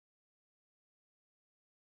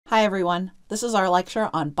Hi everyone, this is our lecture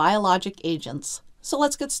on biologic agents, so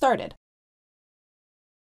let's get started.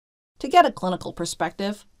 To get a clinical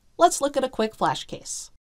perspective, let's look at a quick flash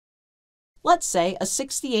case. Let's say a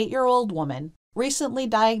 68-year-old woman, recently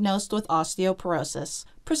diagnosed with osteoporosis,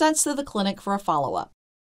 presents to the clinic for a follow-up.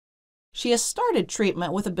 She has started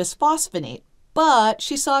treatment with a bisphosphonate, but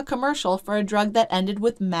she saw a commercial for a drug that ended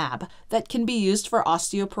with MAB that can be used for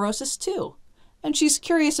osteoporosis too. And she's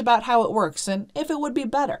curious about how it works and if it would be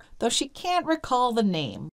better, though she can't recall the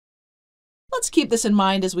name. Let's keep this in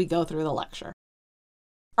mind as we go through the lecture.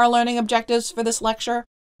 Our learning objectives for this lecture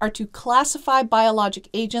are to classify biologic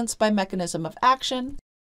agents by mechanism of action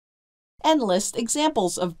and list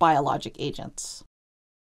examples of biologic agents.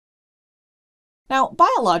 Now,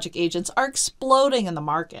 biologic agents are exploding in the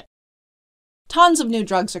market. Tons of new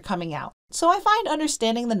drugs are coming out, so I find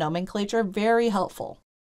understanding the nomenclature very helpful.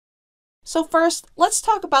 So first, let's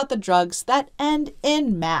talk about the drugs that end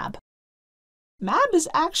in MAB. MAB is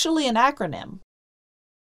actually an acronym.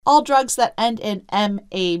 All drugs that end in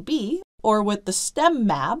MAB, or with the stem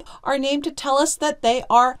MAB, are named to tell us that they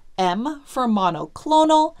are M for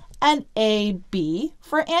monoclonal and AB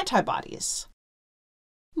for antibodies.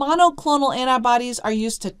 Monoclonal antibodies are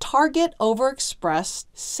used to target overexpressed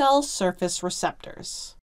cell surface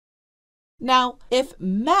receptors. Now, if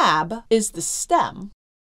MAB is the stem,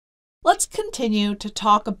 let's continue to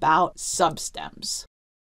talk about substems.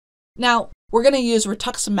 Now, we're going to use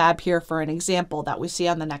rituximab here for an example that we see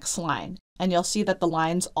on the next line, and you'll see that the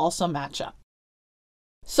lines also match up.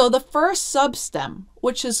 So the first substem,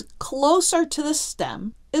 which is closer to the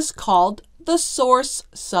stem, is called the source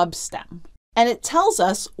substem, and it tells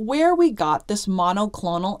us where we got this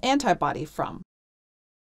monoclonal antibody from.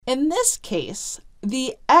 In this case,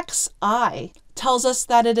 the XI tells us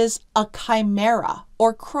that it is a chimera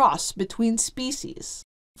or cross between species,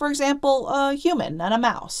 for example, a human and a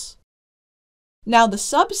mouse. Now, the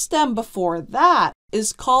substem before that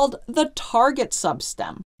is called the target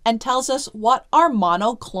substem and tells us what our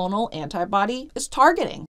monoclonal antibody is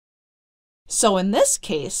targeting. So in this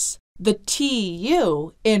case, the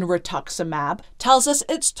TU in rituximab tells us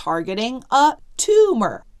it's targeting a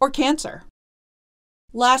tumor or cancer.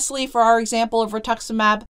 Lastly, for our example of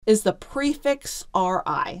rituximab, is the prefix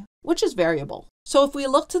RI, which is variable. So if we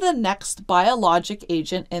look to the next biologic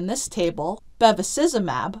agent in this table,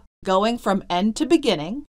 bevacizumab, going from end to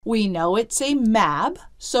beginning, we know it's a MAB,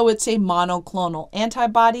 so it's a monoclonal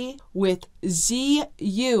antibody with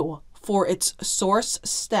ZU for its source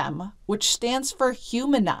stem, which stands for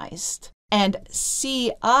humanized, and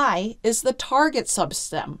CI is the target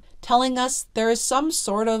substem, telling us there is some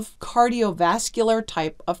sort of cardiovascular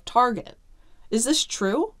type of target. Is this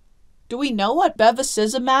true? Do we know what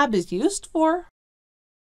bevacizumab is used for?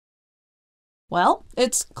 Well,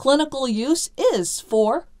 its clinical use is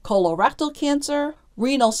for colorectal cancer,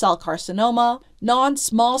 renal cell carcinoma,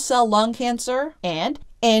 non-small cell lung cancer, and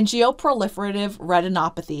angioproliferative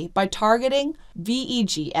retinopathy by targeting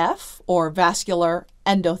VEGF, or vascular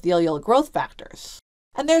endothelial growth factors.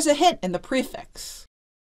 And there's a hint in the prefix.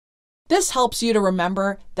 This helps you to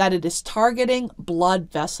remember that it is targeting blood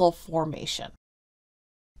vessel formation.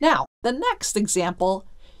 Now, the next example,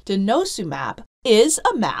 denosumab, is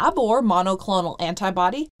a MAB or monoclonal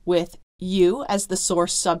antibody with U as the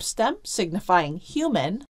source substem, signifying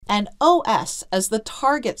human, and OS as the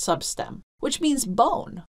target substem, which means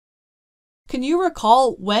bone. Can you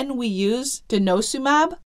recall when we use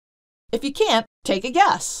denosumab? If you can't, take a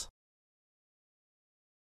guess.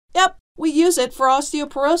 Yep, we use it for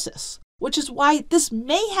osteoporosis, which is why this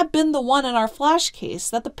may have been the one in our flash case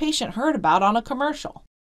that the patient heard about on a commercial.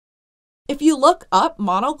 If you look up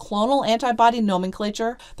monoclonal antibody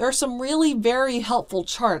nomenclature, there are some really very helpful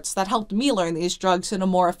charts that helped me learn these drugs in a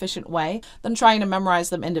more efficient way than trying to memorize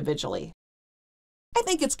them individually. I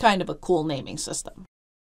think it's kind of a cool naming system.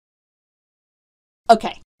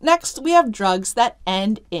 Okay, next we have drugs that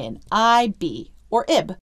end in IB or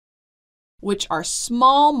IB, which are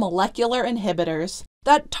small molecular inhibitors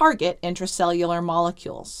that target intracellular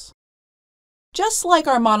molecules. Just like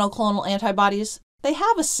our monoclonal antibodies, they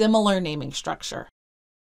have a similar naming structure.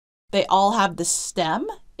 They all have the stem,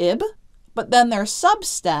 IB, but then their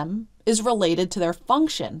substem is related to their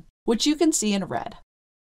function, which you can see in red.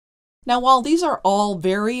 Now, while these are all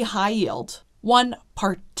very high yield, one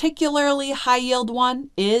particularly high yield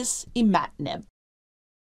one is imatinib.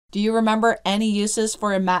 Do you remember any uses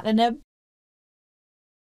for imatinib?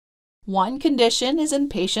 One condition is in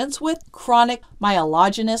patients with chronic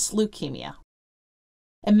myelogenous leukemia.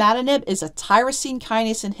 Imatinib is a tyrosine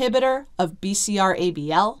kinase inhibitor of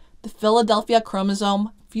BCR-ABL, the Philadelphia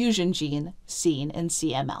chromosome fusion gene seen in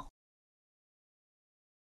CML.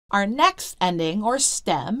 Our next ending, or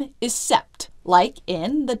stem, is sept, like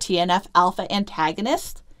in the TNF-alpha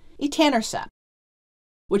antagonist, etanercept,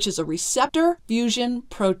 which is a receptor fusion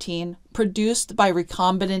protein produced by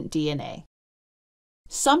recombinant DNA.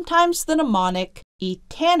 Sometimes the mnemonic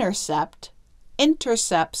etanercept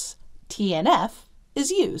intercepts TNF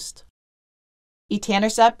is used.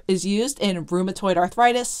 Etanercept is used in rheumatoid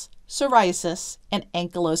arthritis, psoriasis, and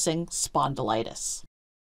ankylosing spondylitis.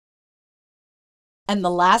 And the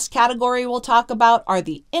last category we'll talk about are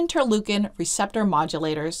the interleukin receptor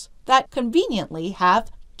modulators that conveniently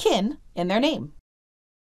have kin in their name.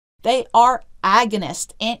 They are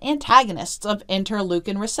agonists and antagonists of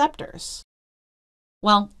interleukin receptors.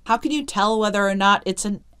 Well, how can you tell whether or not it's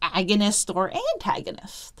an agonist or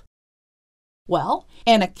antagonist? Well,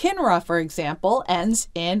 anakinra, for example, ends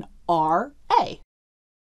in RA,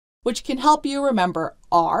 which can help you remember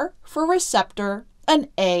R for receptor and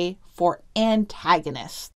A for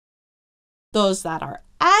antagonist. Those that are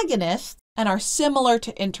agonists and are similar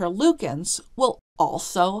to interleukins will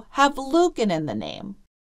also have leukin in the name,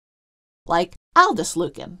 like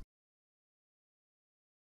aldesleukin.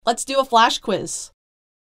 Let's do a flash quiz.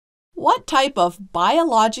 What type of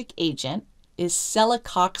biologic agent is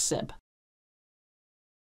celecoxib?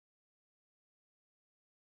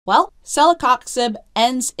 Well, celecoxib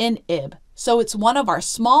ends in ib, so it's one of our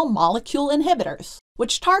small molecule inhibitors,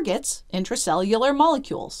 which targets intracellular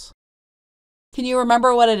molecules. Can you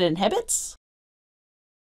remember what it inhibits?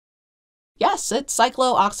 Yes, it's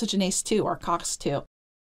cyclooxygenase 2, or COX-2.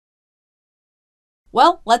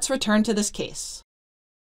 Well, let's return to this case.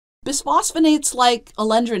 Bisphosphonates like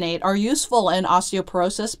alendronate are useful in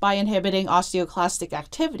osteoporosis by inhibiting osteoclastic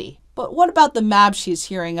activity. But what about the MAB she's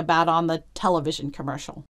hearing about on the television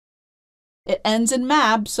commercial? It ends in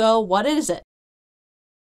MAB, so what is it?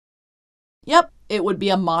 Yep, it would be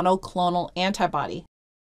a monoclonal antibody.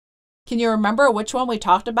 Can you remember which one we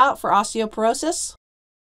talked about for osteoporosis?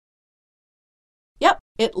 Yep,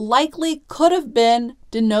 it likely could have been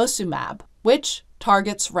denosumab, which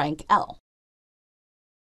targets rank L.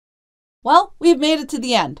 Well, we've made it to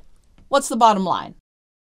the end. What's the bottom line?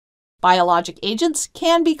 Biologic agents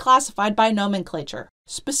can be classified by nomenclature,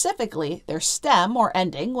 specifically their stem or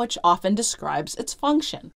ending, which often describes its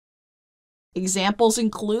function. Examples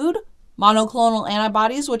include monoclonal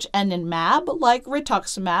antibodies which end in mab, like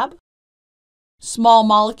rituximab, small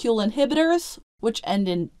molecule inhibitors which end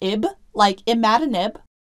in ib, like imatinib,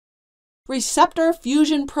 receptor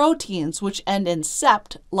fusion proteins which end in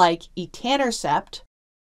sept, like etanercept,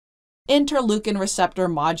 interleukin receptor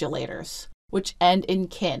modulators, which end in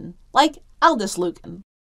kin, like aldesleukin.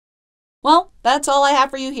 Well, that's all I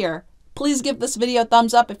have for you here. Please give this video a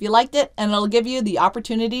thumbs up if you liked it, and it'll give you the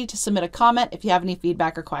opportunity to submit a comment if you have any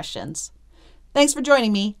feedback or questions. Thanks for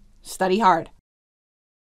joining me. Study hard.